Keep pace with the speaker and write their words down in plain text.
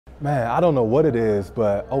Man, I don't know what it is,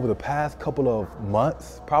 but over the past couple of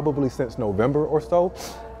months, probably since November or so,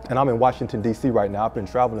 and I'm in Washington, D.C. right now. I've been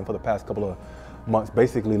traveling for the past couple of months,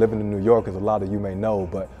 basically living in New York, as a lot of you may know.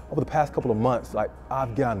 But over the past couple of months,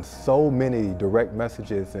 I've gotten so many direct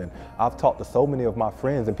messages, and I've talked to so many of my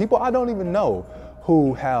friends and people I don't even know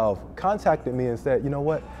who have contacted me and said, you know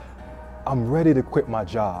what? I'm ready to quit my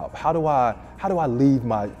job. How do I leave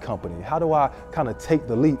my company? How do I kind of take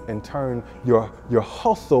the leap and turn your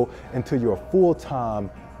hustle into your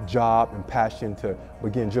full-time job and passion to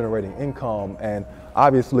begin generating income? And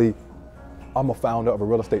obviously, I'm a founder of a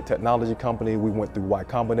real estate technology company. We went through Y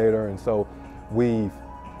Combinator, and so we've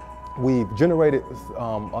generated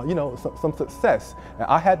some success. And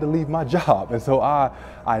I had to leave my job, and so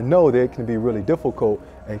I know that it can be really difficult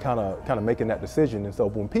and kind of making that decision. And so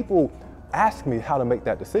when people ask me how to make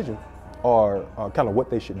that decision or kind of what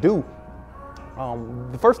they should do,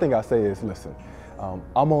 the first thing I say is, listen,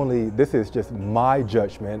 this is just my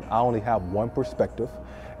judgment. I only have one perspective,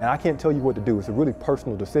 and I can't tell you what to do. It's a really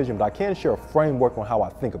personal decision, but I can share a framework on how I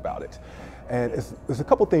think about it. And it's a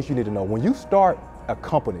couple things you need to know. When you start a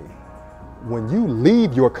company, when you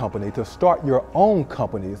leave your company to start your own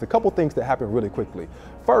company, there's a couple things that happen really quickly.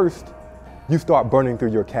 First, you start burning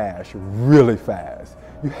through your cash really fast.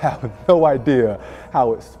 You have no idea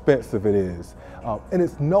how expensive it is. And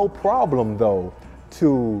it's no problem, though,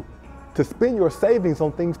 to spend your savings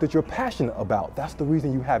on things that you're passionate about. That's the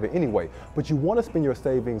reason you have it anyway. But you want to spend your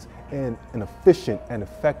savings in an efficient and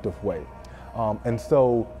effective way. And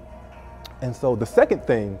so the second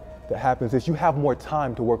thing that happens is you have more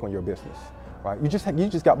time to work on your business, right? You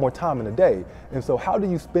just got more time in a day. And so how do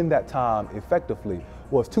you spend that time effectively?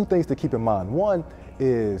 Well, it's two things to keep in mind. One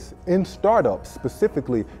is, in startups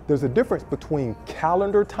specifically, there's a difference between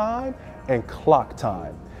calendar time and clock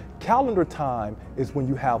time. Calendar time is when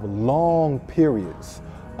you have long periods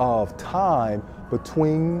of time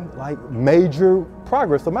between major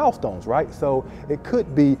progress or milestones, right? So it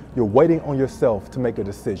could be you're waiting on yourself to make a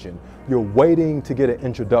decision. You're waiting to get an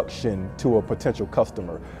introduction to a potential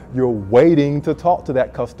customer. You're waiting to talk to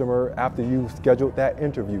that customer after you've scheduled that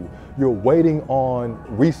interview. You're waiting on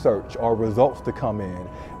research or results to come in.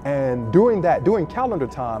 And during calendar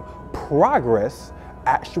time, progress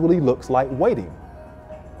actually looks like waiting,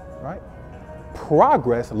 right?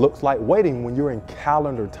 Progress looks like waiting when you're in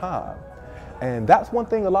calendar time. And that's one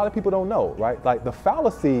thing a lot of people don't know, right? Like, the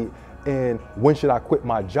fallacy in when should I quit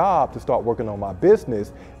my job to start working on my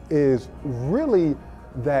business is really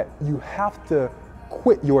that you have to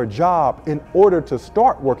quit your job in order to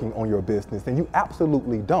start working on your business, and you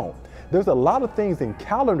absolutely don't. There's a lot of things in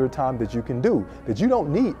calendar time that you can do that you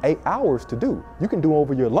don't need 8 hours to do. You can do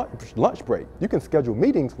over your lunch break. You can schedule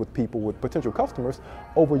meetings with people, with potential customers,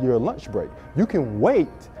 over your lunch break. You can wait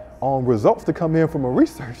on results to come in from a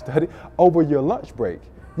research study over your lunch break.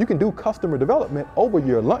 You can do customer development over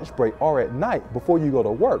your lunch break or at night before you go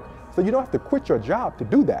to work. So you don't have to quit your job to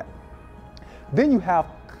do that. Then you have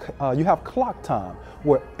clock time,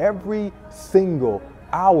 where every single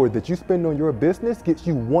hour that you spend on your business gets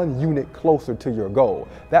you 1 unit closer to your goal.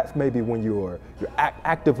 That's maybe when you're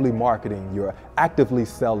actively marketing, you're actively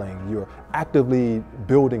selling, you're actively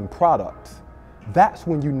building products. That's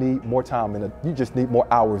when you need more time, you just need more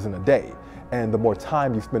hours in a day. And the more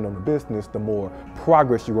time you spend on the business, the more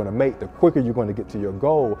progress you're going to make, the quicker you're going to get to your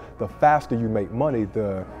goal, the faster you make money,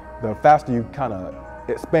 the faster you kind of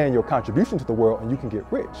expand your contribution to the world, and you can get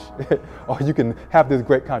rich or you can have this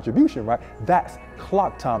great contribution, right? That's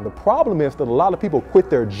clock time. The problem is that a lot of people quit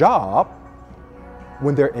their job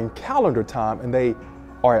when they're in calendar time and they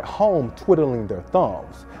are at home twiddling their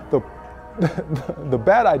thumbs. The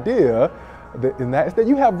bad idea in that is that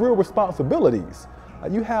you have real responsibilities.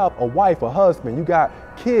 You have a wife, a husband, you got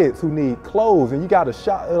kids who need clothes, and you got a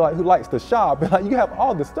shop who likes to shop, and you have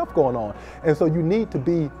all this stuff going on. And so you need to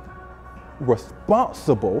be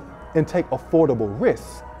responsible and take affordable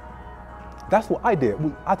risks. That's what I did.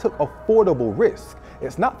 I took affordable risks.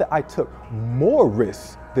 It's not that I took more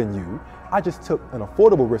risks than you. I just took an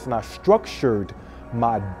affordable risk, and I structured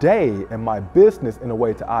my day and my business in a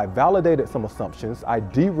way I validated some assumptions, I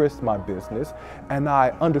de-risked my business, and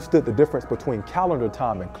I understood the difference between calendar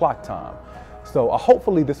time and clock time. So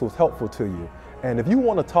hopefully this was helpful to you. And if you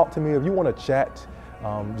want to talk to me, if you want to chat,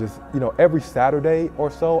 every Saturday or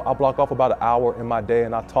so, I block off about an hour in my day,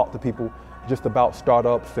 and I talk to people just about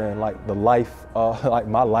startups and the life,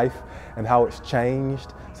 my life and how it's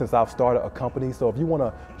changed since I've started a company. So if you want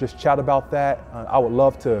to just chat about that, I would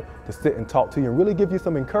love to sit and talk to you and really give you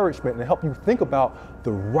some encouragement and help you think about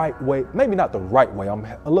the right way, maybe not the right way, I'm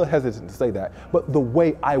a little hesitant to say that, but the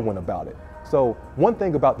way I went about it. So one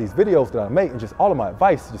thing about these videos that I make and just all of my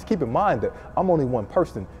advice, just keep in mind that I'm only one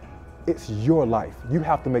person. It's your life. You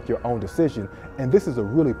have to make your own decision. And this is a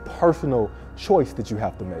really personal choice that you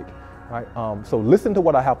have to make. Right? So listen to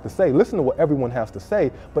what I have to say, listen to what everyone has to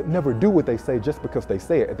say, but never do what they say just because they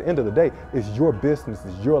say it. At the end of the day, it's your business,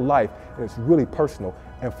 it's your life, and it's really personal.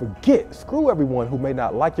 And screw everyone who may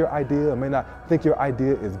not like your idea, or may not think your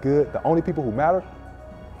idea is good. The only people who matter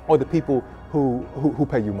are the people who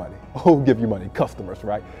pay you money, who give you money, customers,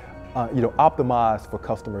 right? Optimize for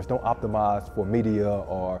customers. Don't optimize for media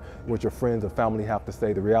or what your friends or family have to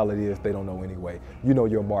say. The reality is they don't know anyway. You know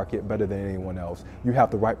your market better than anyone else. You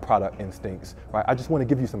have the right product instincts, right? I just want to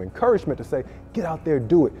give you some encouragement to say, get out there,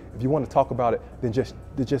 do it. If you want to talk about it, then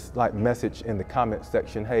just like message in the comment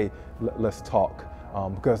section, hey, let's talk.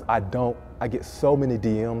 Because I get so many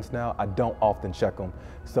DMs now, I don't often check them.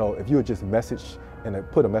 So if you would just message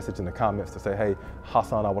and put a message in the comments to say, hey,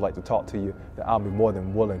 Hassan, I would like to talk to you, then I'll be more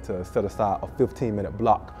than willing to set aside a 15-minute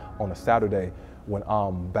block on a Saturday when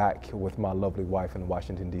I'm back with my lovely wife in the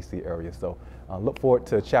Washington, D.C. area. So look forward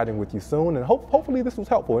to chatting with you soon, and hopefully this was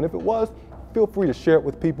helpful. And if it was, feel free to share it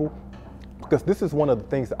with people, because this is one of the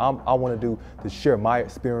things that I want to do, to share my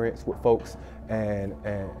experience with folks and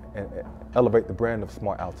elevate the brand of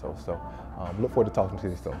Smart Alto. So look forward to talking to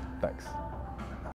you soon. Thanks.